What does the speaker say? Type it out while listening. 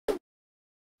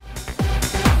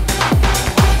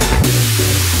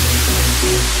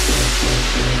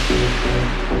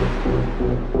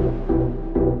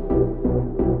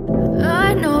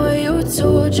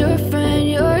told your friend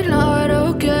you're not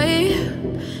okay?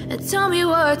 And tell me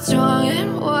what's wrong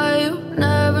and why you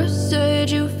never said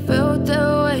you felt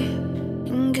that way.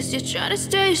 And guess you're trying to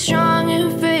stay strong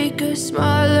and fake a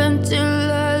smile until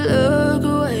I look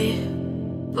away.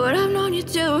 But I've known you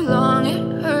too long,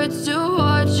 it hurts to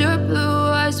watch your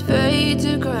blue eyes fade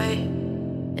to gray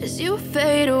as you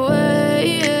fade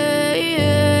away,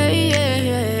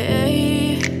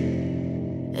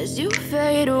 as you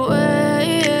fade away.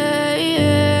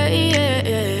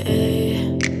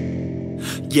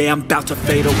 Yeah, I'm about to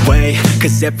fade away,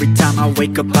 cause every time I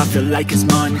wake up I feel like it's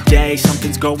Monday.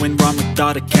 Something's going wrong with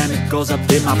all the chemicals up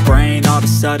in my brain. All of a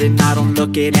sudden I don't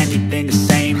look at anything the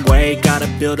same way. Got a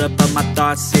buildup of my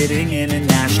thoughts sitting in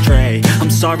an ashtray. I'm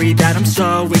sorry that I'm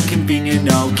so inconvenient,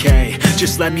 okay?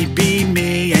 Just let me be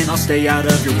me and I'll stay out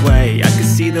of your way. I can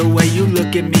see the way you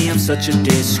look at me, I'm such a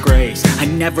disgrace. I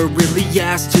never really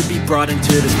asked to be brought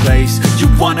into this place. You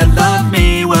wanna love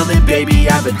me? Well then baby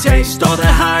I have a taste. All the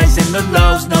highs and the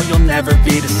lows, no you'll never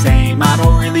be the same. I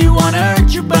don't really wanna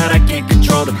hurt you but I can't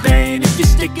control the pain. If you're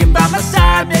sticking by my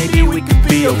side maybe we could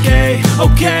be okay.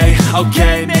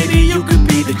 Okay, maybe you could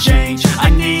be the change I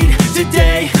need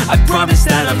today. I promise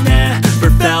that I've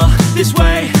never felt this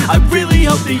way. I really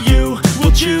hope that you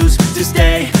will choose to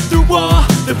stay through all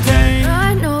the pain.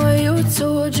 I know you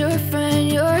told your friend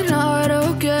you're not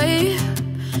okay.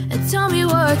 And tell me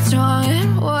what's wrong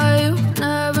and why you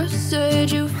never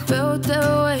said you felt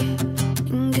that way.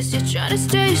 And guess you're trying to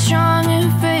stay strong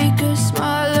and fake a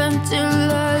smile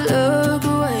until I look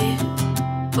away.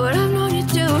 But I've known you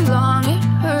too long, it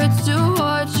hurts to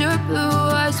watch your blue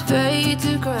eyes fade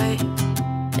to gray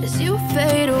as you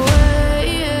fade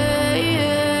away,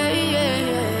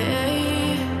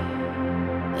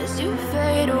 as you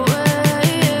fade away,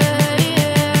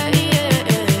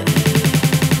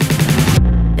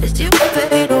 as you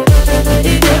fade away.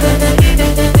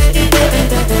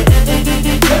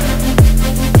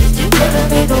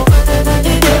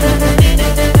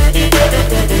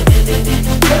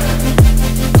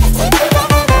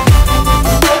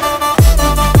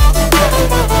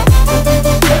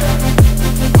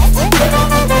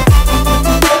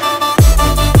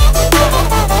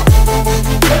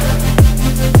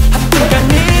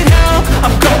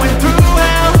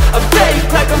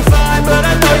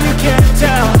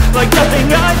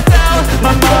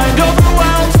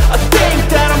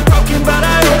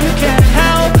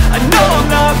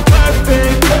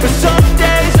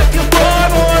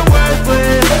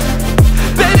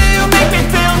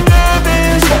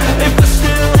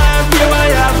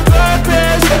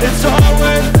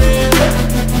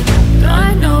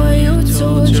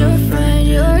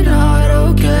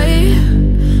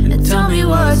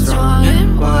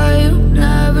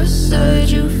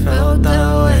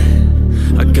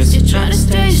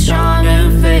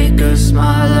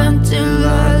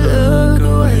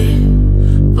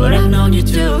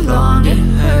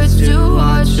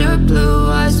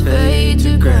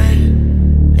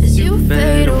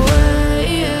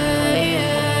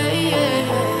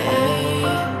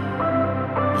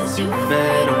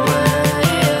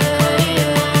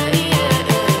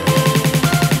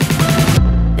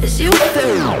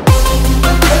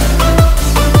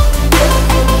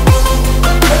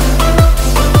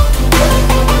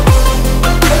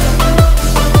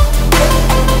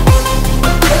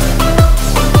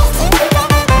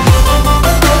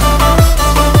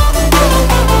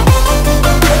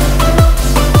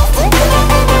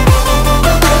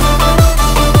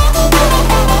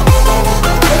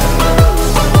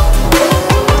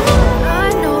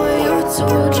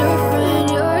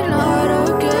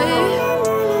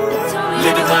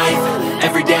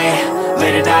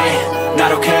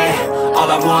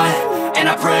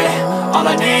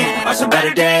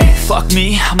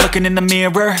 I'm looking in the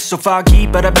mirror, so foggy,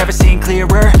 but I've never seen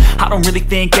clearer. I don't really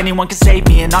think anyone can save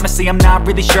me, and honestly I'm not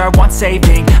really sure I want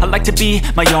saving. I like to be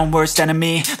my own worst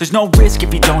enemy. There's no risk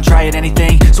if you don't try at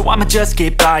anything, so I'ma just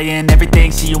get buying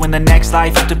everything. See you in the next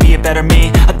life, have to be a better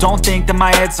me. I don't think that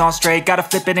my head's on straight. Gotta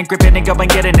flip it and grip it and go and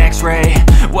get an x-ray.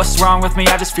 What's wrong with me?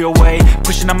 I just feel weight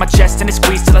pushing on my chest and it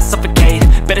squeezes till I suffocate.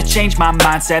 Better change my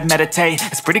mindset, meditate.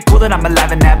 It's pretty cool that I'm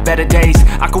alive and have better days.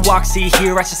 I could walk, see,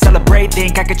 hear, I should celebrate.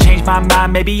 Think I could change my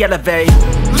mind, maybe elevate.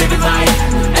 Living life,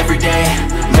 everyday,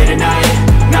 late at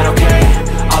night, not okay.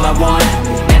 All I want,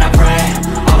 and I pray,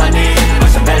 all I need are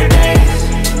some better days.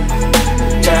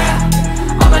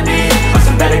 Yeah, all I need are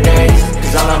some better days.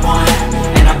 Cause all I want,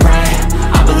 and I pray,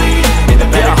 I believe in the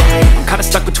better days. I'm kinda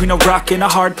stuck between between a rock and a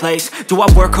hard place. Do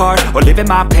I work hard or live at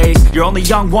my pace? You're only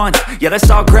young once, yeah that's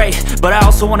all great, but I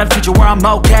also want a future where I'm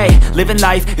okay. Living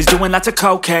life is doing lots of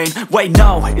cocaine. Wait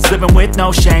no, it's living with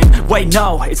no shame. Wait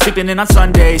no, it's sleeping in on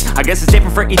Sundays. I guess it's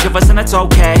different for each of us and that's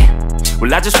okay.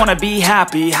 Well I just wanna be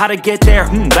happy, how to get there?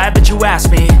 Glad that you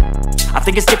asked me. I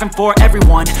think it's different for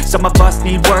everyone. Some of us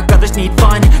need work, others need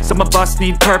fun. Some of us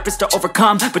need purpose to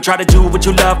overcome. But try to do what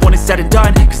you love when it's said and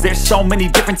done, cause there's so many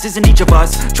differences in each of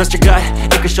us. Trust your gut,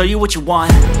 it can show you what you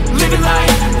want. Living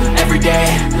life, everyday,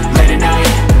 late at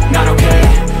night, not okay.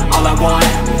 All I want,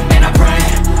 and I pray,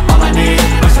 all I need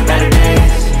are some better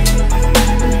days.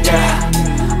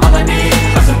 Yeah, all I need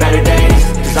are some better days.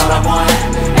 Cause all I want,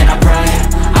 and I pray,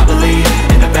 I believe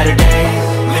in the better days.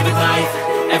 Living life,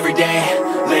 everyday,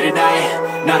 late at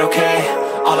night, not okay.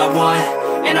 All I want,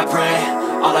 and I pray,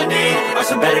 all I need are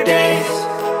some better days.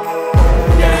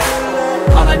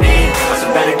 Yeah, all I need are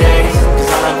some better days.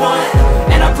 Cause all I want,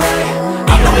 and I pray,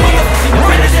 I believe in the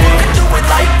better days. Do it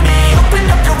like me, open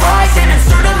up your eyes and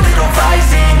insert a little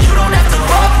rising. You don't have to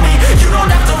love me, you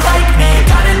don't have to like me.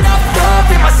 Got enough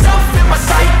love in myself, in my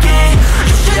psyche.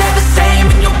 You should have the same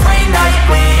in your brain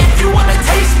nightly. If you wanna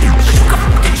taste me, you can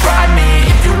fucking try me.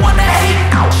 If you wanna hate,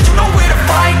 you know where to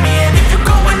find me. And if you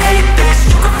go and hate this,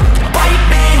 you can fucking bite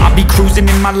me. I'll be cruising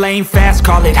in my lane fast,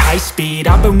 call it high speed.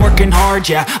 I've been working hard,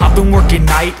 yeah, I've been working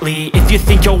nightly. If you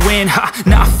think you'll win,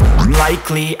 nah,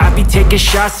 likely. I be taking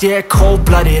shots, yeah,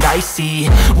 cold-blooded, icy.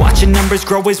 Watching numbers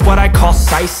grow is what I call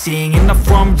sightseeing. In the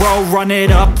front row, run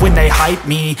it up when they hype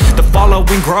me. The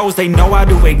following grows, they know how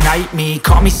to ignite me.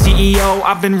 Call me CEO,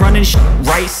 I've been running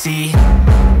right, see.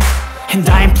 And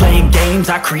I ain't playing games,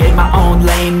 I create my own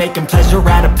lane, making pleasure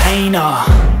out of pain,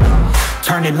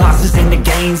 turning losses into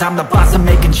gains, I'm the boss, I'm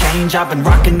making change. I've been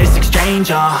rocking this exchange,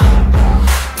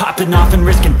 popping off and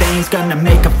risking things, gonna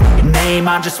make a f***ing name.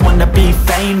 I just wanna be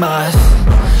famous,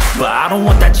 but I don't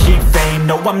want that cheap fame.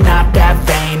 No, I'm not that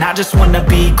vain, I just wanna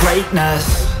be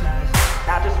greatness.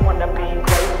 I just wanna be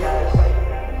greatness.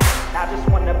 I just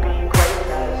wanna be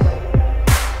greatness.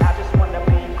 I just wanna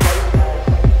be greatness.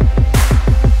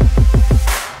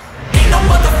 Ain't no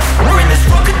motherfucker in this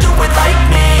world could do it like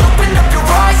me. Open up your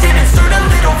eyes and insert a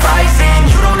little rising.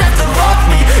 You don't have to love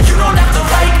me, you don't have to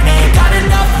like me. Got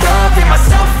enough love in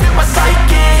myself, in my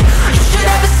psyche. You should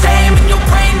have the same in your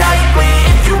brain nightly.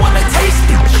 If you wanna taste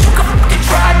me, you can fucking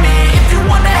try me. If you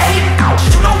wanna hate,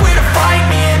 you know where to find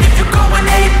me. And if you go and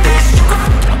hate this, you can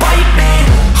fucking bite me.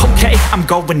 Okay, I'm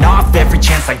going off every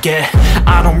chance I get.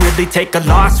 I don't really take a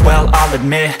loss, well, I'll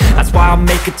admit. That's why I'll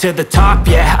make it to the top,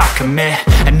 yeah, I commit.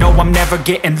 And no, I'm never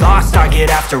getting lost, I get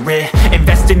after it.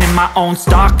 Investing in my own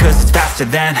stock, cause it's faster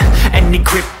than any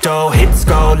crypto hits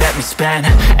go, let me spend.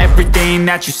 Everything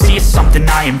that you see is something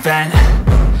I invent,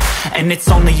 and it's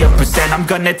only a percent. I'm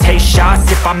gonna take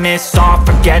shots, if I miss all,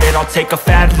 forget it. I'll take a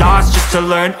fat loss just to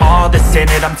learn all that's in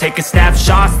it. I'm taking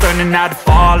snapshots, learning how to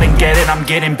fall and get it. I'm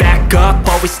getting back up,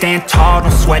 always stand tall,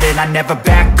 don't sweat it. I never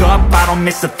back up, I don't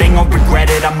miss a thing or regret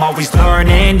it. I'm always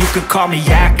learning, you could call me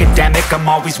academic. I'm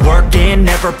always working,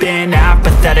 never been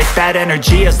apathetic. Bad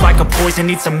energy is like a poison,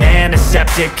 needs some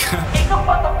antiseptic. Ain't no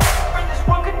motherfucker in this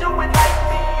world could do it like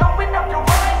me. Open up your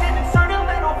eyes and insert a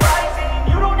little rising.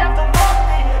 You don't have to love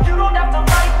me, you don't have to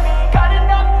like me. Got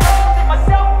enough love in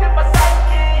myself, in my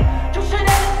psyche. You should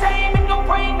have the same in your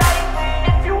brain nightly.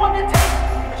 If you wanna taste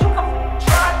me, you can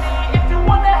try me. If you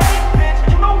wanna hate bitch,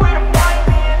 you know where to find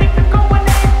me. And if you go and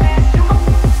hate this, you can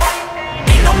fight me.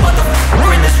 Ain't no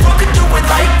motherfucker in this world could do it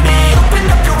like me. Open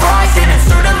up your eyes and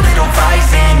insert a little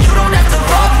rising. You don't have to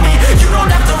love me, you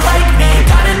don't have to like me.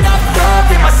 Got enough love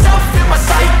in myself, in my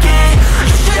psyche.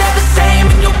 You should have the same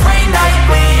in your brain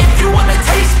nightly. If you wanna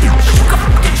taste me, you can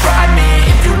fucking try me.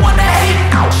 If you wanna hate, you know where to find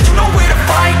me. And if you go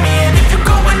and hate this, you can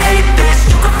fucking bite me.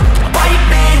 Ain't no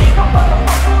motherfucker in this world can do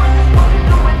it like me.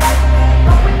 Open up your eyes and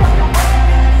insert a little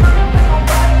rising. You don't have to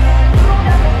love me, you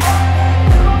don't have to like me.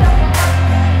 Got enough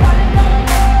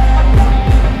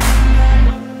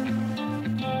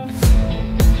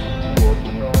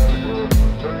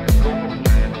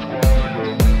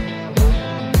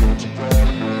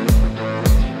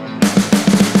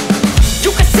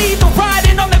You can see the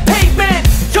riding on the pavement.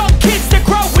 Young kids, they're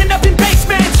growing up in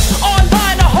basements.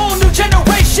 Online, a whole new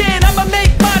generation. I'ma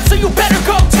make mine, so you better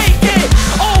go take it.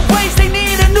 Always, they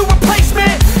need a new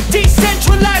replacement.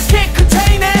 Decentralized, can't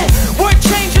contain it. We're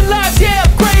changing lives, yeah,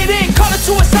 upgrading. Call it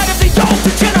suicide of the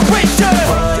older generation.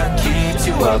 What keeps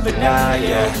you up at night,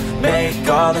 yeah? Make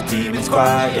all the demons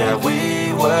quiet, yeah.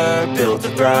 We were built to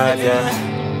thrive, yeah.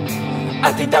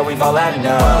 I think that we've all had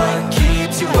enough. What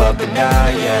keeps you up at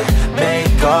night, yeah?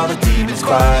 Make all the demons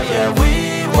quiet, yeah.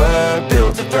 We were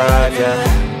built to thrive, yeah.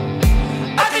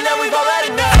 I think that we've all had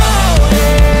enough.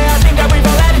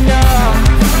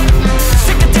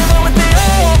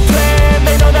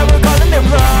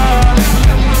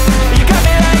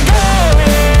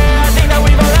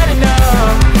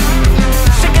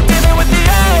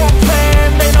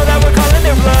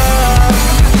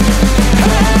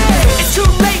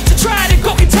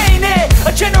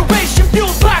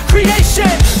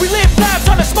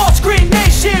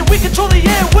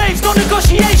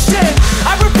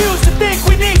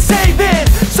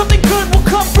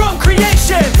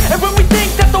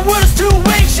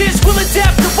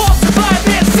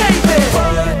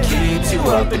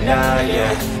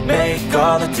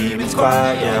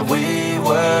 quiet, yeah. We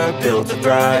were built to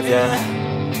thrive, yeah.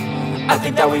 I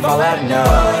think that we've all had enough.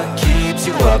 What keeps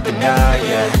you up at night,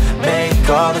 yeah. Make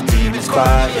all the demons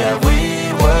quiet, yeah.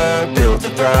 We were built to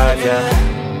thrive,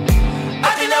 yeah.